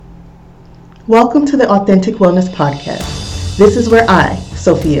Welcome to the Authentic Wellness Podcast. This is where I,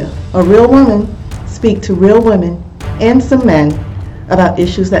 Sophia, a real woman, speak to real women and some men about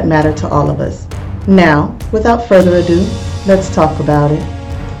issues that matter to all of us. Now, without further ado, let's talk about it.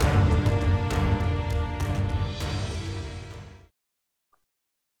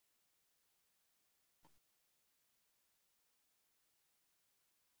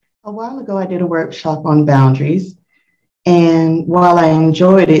 A while ago, I did a workshop on boundaries. And while I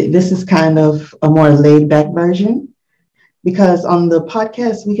enjoyed it, this is kind of a more laid back version because on the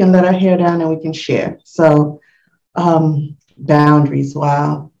podcast, we can let our hair down and we can share. So, boundaries,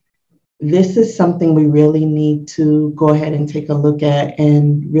 wow. This is something we really need to go ahead and take a look at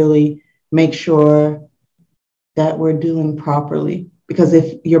and really make sure that we're doing properly. Because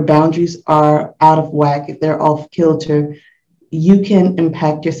if your boundaries are out of whack, if they're off kilter, you can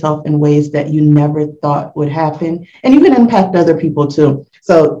impact yourself in ways that you never thought would happen. And you can impact other people too.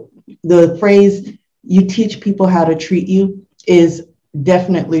 So the phrase, you teach people how to treat you, is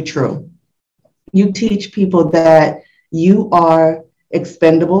definitely true. You teach people that you are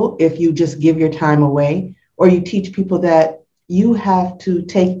expendable if you just give your time away, or you teach people that you have to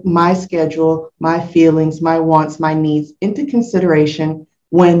take my schedule, my feelings, my wants, my needs into consideration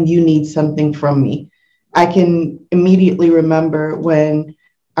when you need something from me. I can immediately remember when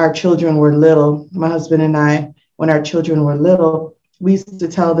our children were little, my husband and I, when our children were little, we used to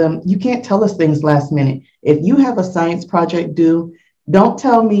tell them, you can't tell us things last minute. If you have a science project due, don't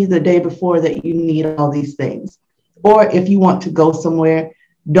tell me the day before that you need all these things. Or if you want to go somewhere,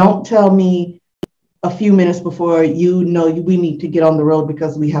 don't tell me a few minutes before you know we need to get on the road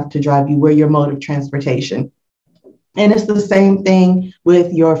because we have to drive you. We're your mode of transportation. And it's the same thing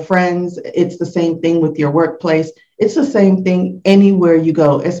with your friends. It's the same thing with your workplace. It's the same thing anywhere you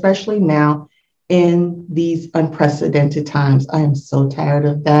go, especially now in these unprecedented times. I am so tired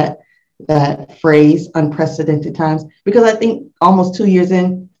of that phrase, unprecedented times, because I think almost 2 years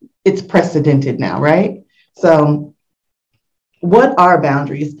in, it's precedented now, right? So what are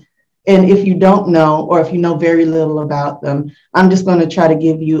boundaries? And if you don't know, or if you know very little about them, I'm just going to try to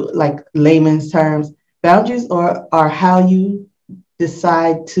give you like layman's terms. Boundaries are how you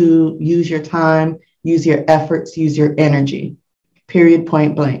decide to use your time, use your efforts, use your energy, period,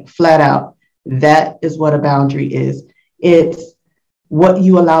 point blank, flat out. That is what a boundary is. It's what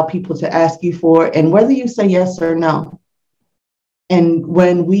you allow people to ask you for and whether you say yes or no. And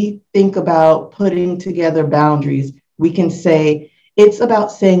when we think about putting together boundaries, we can say it's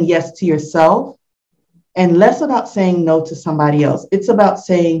about saying yes to yourself and less about saying no to somebody else. It's about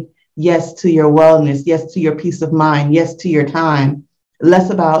saying yes to your wellness, yes to your peace of mind, yes to your time, less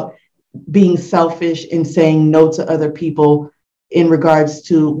about being selfish and saying no to other people in regards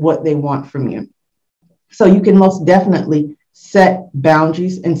to what they want from you. So you can most definitely set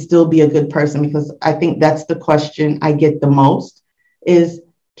boundaries and still be a good person, because I think that's the question I get the most is,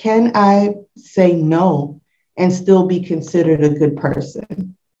 can I say no and still be considered a good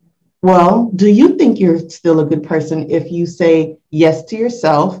person? Well, do you think you're still a good person if you say yes to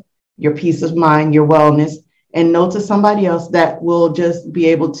yourself, your peace of mind, your wellness, and no to somebody else that will just be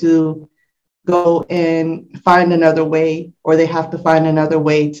able to go and find another way, or they have to find another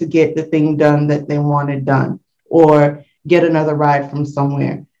way to get the thing done that they wanted done, or get another ride from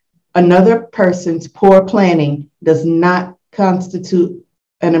somewhere? Another person's poor planning does not constitute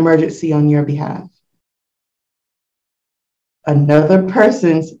an emergency on your behalf. Another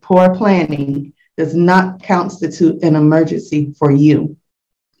person's poor planning does not constitute an emergency for you.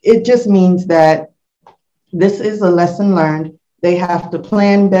 It just means that this is a lesson learned. They have to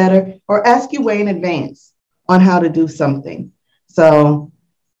plan better or ask you way in advance on how to do something. So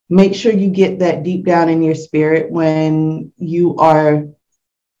make sure you get that deep down in your spirit when you are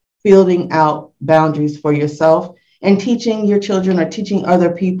building out boundaries for yourself and teaching your children or teaching other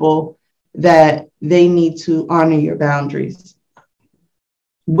people that they need to honor your boundaries.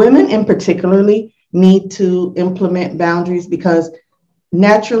 Women in particularly need to implement boundaries because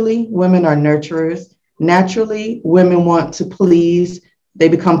naturally, women are nurturers. Naturally, women want to please. They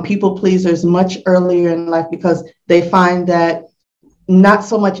become people pleasers much earlier in life because they find that not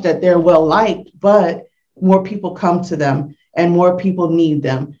so much that they're well liked, but more people come to them and more people need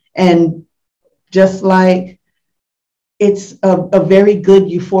them. And just like it's a very good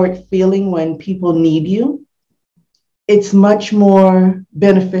euphoric feeling when people need you, it's much more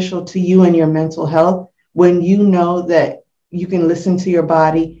beneficial to you and your mental health when you know that you can listen to your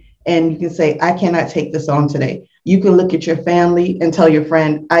body and you can say, I cannot take this on today. You can look at your family and tell your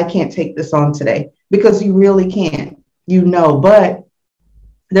friend, I can't take this on today, because you really can't, but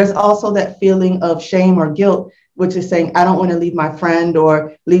there's also that feeling of shame or guilt which is saying, I don't want to leave my friend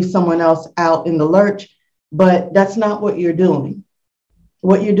or leave someone else out in the lurch. But that's not what you're doing.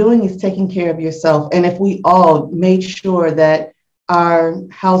 What you're doing is taking care of yourself. And if we all made sure that our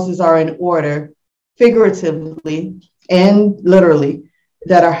houses are in order, figuratively and literally,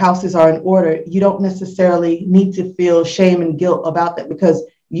 that our houses are in order, you don't necessarily need to feel shame and guilt about that, because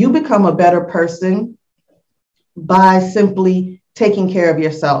you become a better person by simply taking care of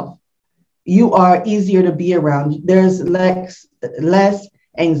yourself. You are easier to be around. There's less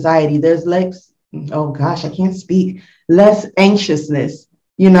anxiety. There's less, oh gosh, I can't speak, less anxiousness,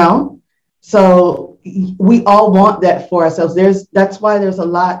 you know? So we all want that for ourselves. That's why there's a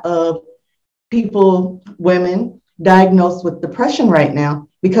lot of people, women, diagnosed with depression right now,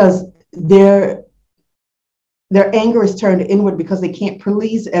 because their anger is turned inward because they can't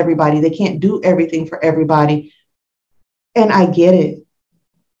please everybody. They can't do everything for everybody. And I get it.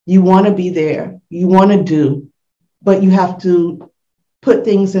 You want to be there. You want to do, but you have to put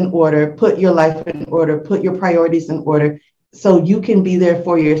things in order, put your life in order, put your priorities in order, so you can be there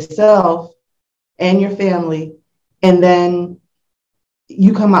for yourself and your family. And then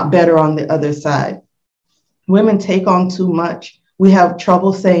you come out better on the other side. Women take on too much. We have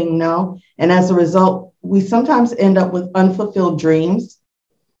trouble saying no. And as a result, we sometimes end up with unfulfilled dreams.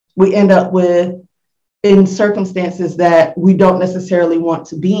 We end up in circumstances that we don't necessarily want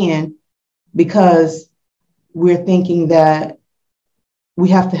to be in, because we're thinking that we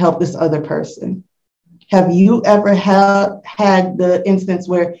have to help this other person. Have you ever had the instance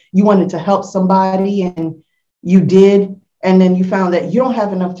where you wanted to help somebody and you did, and then you found that you don't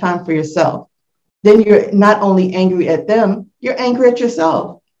have enough time for yourself? Then you're not only angry at them, you're angry at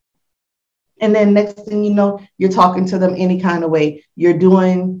yourself. And then next thing you know, you're talking to them any kind of way. You're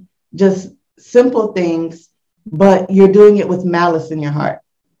doing just simple things, but you're doing it with malice in your heart.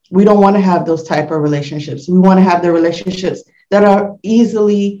 We don't want to have those type of relationships. We want to have the relationships that are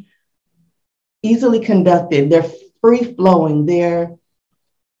easily conducted. They're free flowing. They're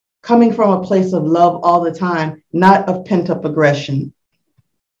coming from a place of love all the time, not of pent up aggression.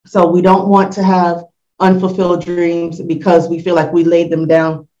 So we don't want to have unfulfilled dreams because we feel like we laid them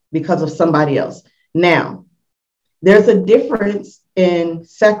down because of somebody else. Now, there's a difference in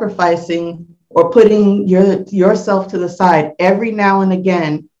sacrificing or putting yourself to the side every now and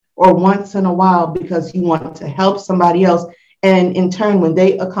again or once in a while because you want to help somebody else. And in turn, when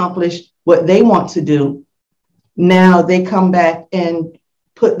they accomplish what they want to do, now they come back and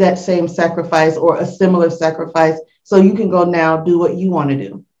put that same sacrifice or a similar sacrifice so you can go now do what you want to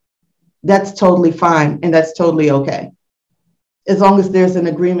do. That's totally fine, and that's totally okay. As long as there's an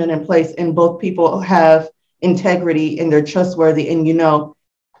agreement in place and both people have integrity and they're trustworthy, and you know,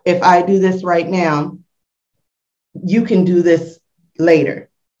 if I do this right now, you can do this later.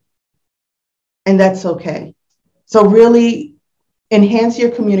 And that's okay. So really enhance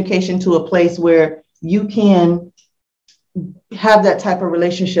your communication to a place where you can have that type of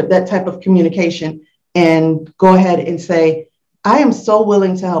relationship, that type of communication, and go ahead and say, I am so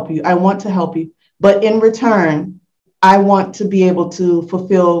willing to help you. I want to help you. But in return, I want to be able to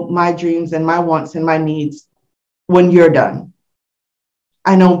fulfill my dreams and my wants and my needs when you're done.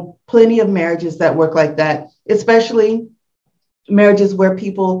 I know plenty of marriages that work like that, especially marriages where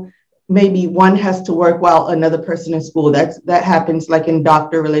people, maybe one has to work while another person in school. That happens like in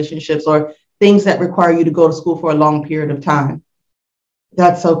doctor relationships or things that require you to go to school for a long period of time.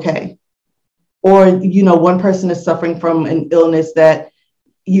 That's okay. Or, you know, one person is suffering from an illness that,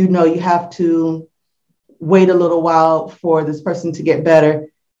 you know, you have to wait a little while for this person to get better,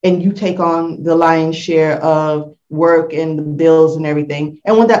 and you take on the lion's share of work and the bills and everything.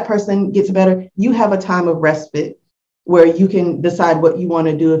 And when that person gets better, you have a time of respite where you can decide what you want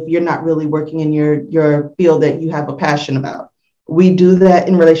to do if you're not really working in your field that you have a passion about. We do that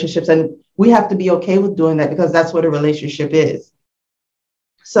in relationships, and we have to be okay with doing that because that's what a relationship is.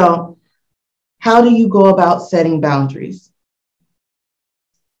 So how do you go about setting boundaries?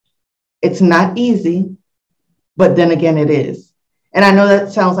 It's not easy, but then again, it is. And I know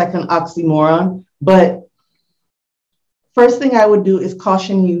that sounds like an oxymoron, but first thing I would do is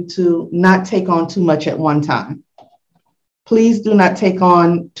caution you to not take on too much at one time. Please do not take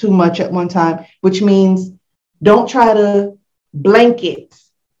on too much at one time, which means don't try to blanket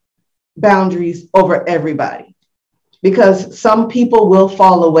boundaries over everybody, because some people will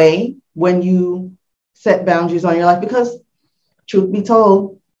fall away when you set boundaries on your life, because truth be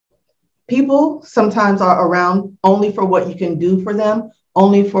told, people sometimes are around only for what you can do for them,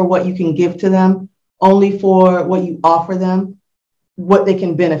 only for what you can give to them, only for what you offer them, what they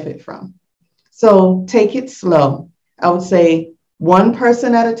can benefit from. So take it slow. I would say one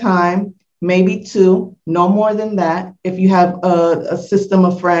person at a time. maybe two, no more than that. If you have a system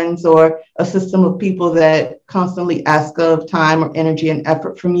of friends or a system of people that constantly ask of time or energy and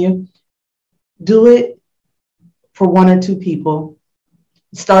effort from you, do it for one or two people.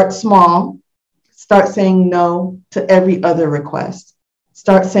 Start small. Start saying no to every other request.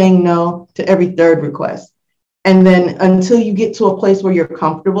 Start saying no to every third request. And then until you get to a place where you're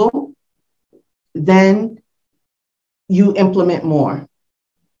comfortable, then you implement more.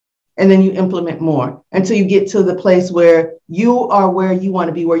 And then you implement more until you get to the place where you are where you want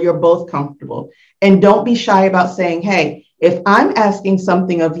to be, where you're both comfortable. And don't be shy about saying, hey, if I'm asking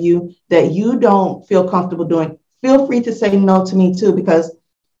something of you that you don't feel comfortable doing, feel free to say no to me too, because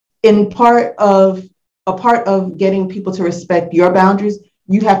a part of getting people to respect your boundaries,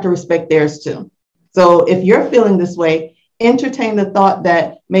 you have to respect theirs too. So if you're feeling this way, entertain the thought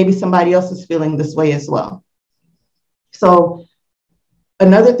that maybe somebody else is feeling this way as well. So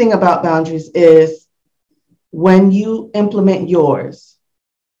another thing about boundaries is when you implement yours,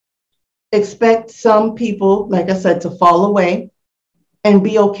 expect some people, like I said, to fall away and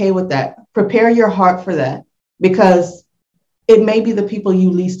be okay with that. Prepare your heart for that, because it may be the people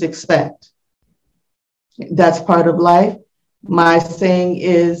you least expect. That's part of life. My saying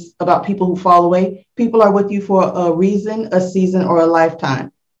is about people who fall away. People are with you for a reason, a season, or a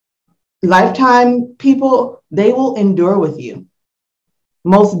lifetime. Lifetime people, they will endure with you.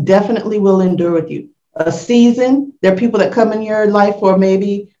 Most definitely will endure with you. A season, there are people that come in your life for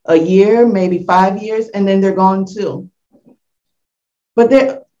maybe a year, maybe 5 years, and then they're gone too. But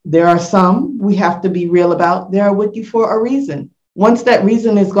there are some we have to be real about. They are with you for a reason. Once that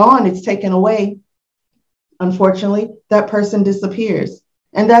reason is gone, it's taken away. Unfortunately, that person disappears.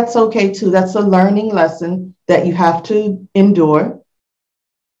 And that's okay too. That's a learning lesson that you have to endure,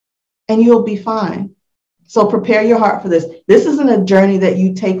 and you'll be fine. So prepare your heart for this. This isn't a journey that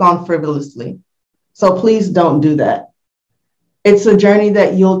you take on frivolously. So please don't do that. It's a journey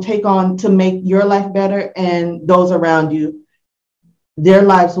that you'll take on to make your life better and those around you. Their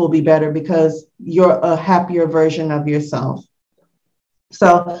lives will be better because you're a happier version of yourself.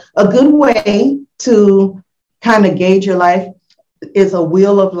 So a good way to kind of gauge your life is a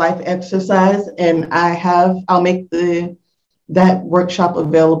wheel of life exercise. And I'll make that workshop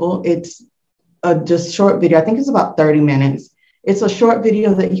available. It's just short video. I think it's about 30 minutes. It's a short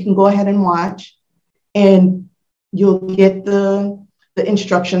video that you can go ahead and watch, and you'll get the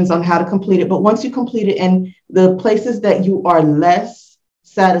instructions on how to complete it. But once you complete it, and the places that you are least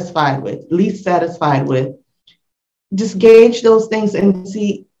satisfied with, just gauge those things and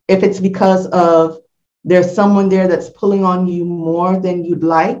see if it's because of there's someone there that's pulling on you more than you'd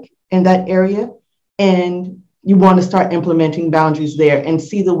like in that area, and you want to start implementing boundaries there and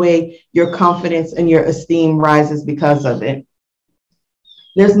see the way your confidence and your esteem rises because of it.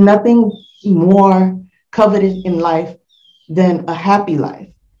 There's nothing more coveted in life than a happy life,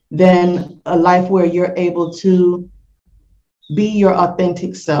 than a life where you're able to be your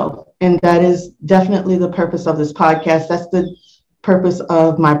authentic self. And that is definitely the purpose of this podcast. That's the purpose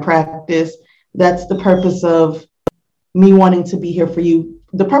of my practice. That's the purpose of me wanting to be here for you.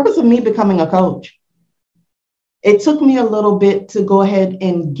 The purpose of me becoming a coach. It took me a little bit to go ahead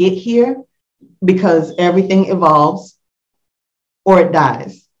and get here because everything evolves or it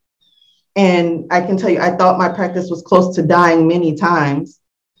dies. And I can tell you, I thought my practice was close to dying many times,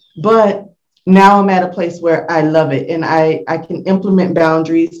 but now I'm at a place where I love it and I can implement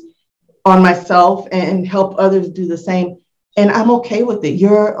boundaries on myself and help others do the same. And I'm okay with it.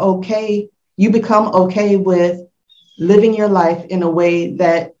 You're okay. You become okay with living your life in a way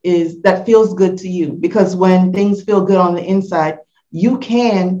that feels good to you, because when things feel good on the inside, you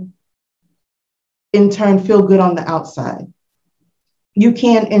can in turn feel good on the outside. You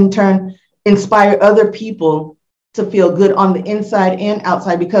can in turn inspire other people to feel good on the inside and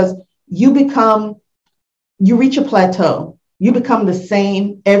outside, because you reach a plateau. You become the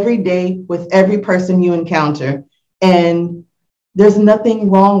same every day with every person you encounter. And there's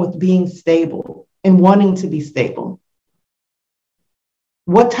nothing wrong with being stable and wanting to be stable.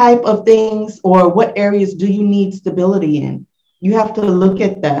 What type of things or what areas do you need stability in? You have to look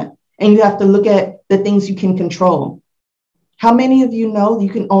at that, and you have to look at the things you can control. How many of you know you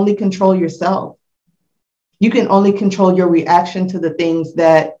can only control yourself? You can only control your reaction to the things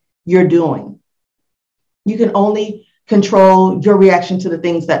that you're doing. You can only control your reaction to the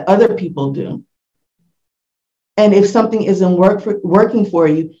things that other people do. And if something isn't working for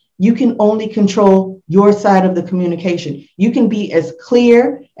you, you can only control your side of the communication. You can be as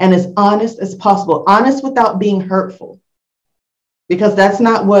clear and as honest as possible, honest without being hurtful. because that's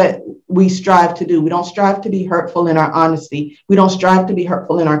not what we strive to do. We don't strive to be hurtful in our honesty. We don't strive to be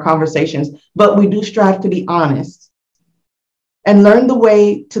hurtful in our conversations, but we do strive to be honest and learn the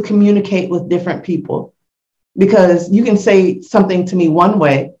way to communicate with different people. Because you can say something to me one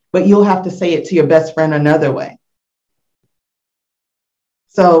way, but you'll have to say it to your best friend another way.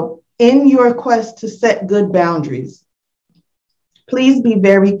 So in your quest to set good boundaries, please be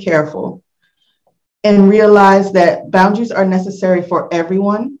very careful and realize that boundaries are necessary for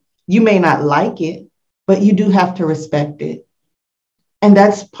everyone. You may not like it, but you do have to respect it. And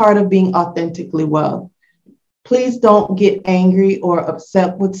that's part of being authentically well. Please don't get angry or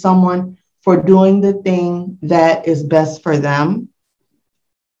upset with someone for doing the thing that is best for them.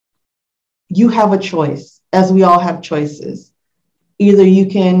 You have a choice, as we all have choices. Either you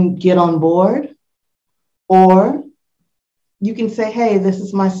can get on board or you can say, hey, this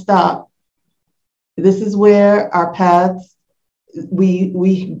is my stop. This is where our paths, we've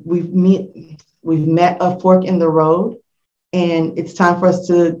met a fork in the road, and it's time for us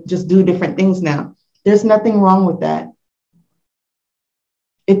to just do different things now. There's nothing wrong with that.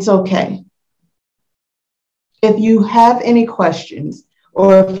 It's okay. If you have any questions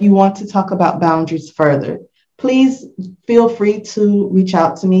or if you want to talk about boundaries further, please feel free to reach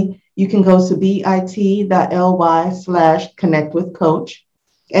out to me. You can go to bit.ly/connectwithcoach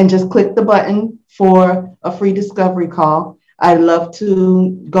and just click the button for a free discovery call. I'd love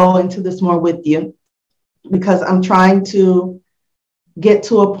to go into this more with you because I'm trying to get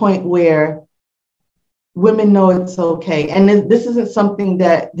to a point where women know it's okay. And this isn't something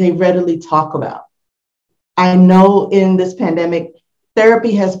that they readily talk about. I know in this pandemic,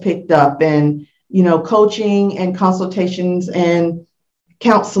 therapy has picked up, and coaching and consultations and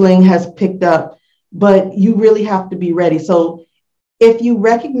counseling has picked up, but you really have to be ready. So if you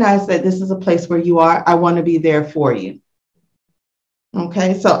recognize that this is a place where you are, I want to be there for you.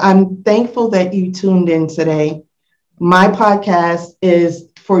 Okay, so I'm thankful that you tuned in today. My podcast is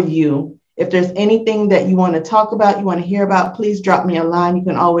for you. If there's anything that you want to talk about, you want to hear about, please drop me a line. You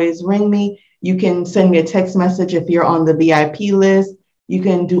can always ring me. You can send me a text message if you're on the VIP list. You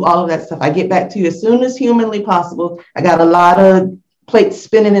can do all of that stuff. I get back to you as soon as humanly possible. I got a lot of plates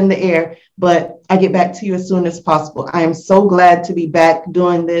spinning in the air, but I get back to you as soon as possible. I am so glad to be back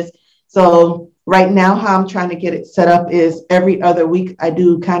doing this. So right now, how I'm trying to get it set up is every other week, I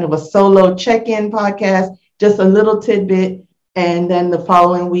do kind of a solo check-in podcast, just a little tidbit. And then the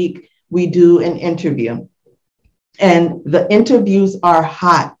following week, we do an interview. And the interviews are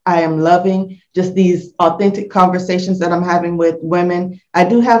hot. I am loving just these authentic conversations that I'm having with women. I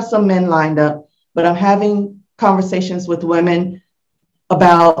do have some men lined up, but I'm having conversations with women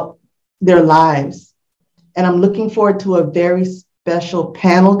about their lives. And I'm looking forward to a very special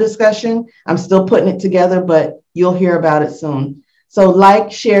panel discussion. I'm still putting it together, but you'll hear about it soon. So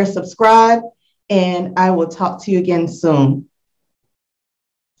like, share, subscribe, and I will talk to you again soon.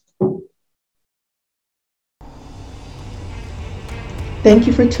 Thank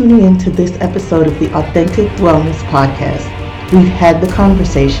you for tuning in to this episode of the Authentic Wellness Podcast. We've had the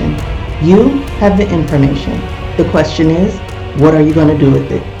conversation. You have the information. The question is, what are you going to do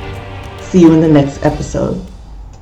with it? See you in the next episode.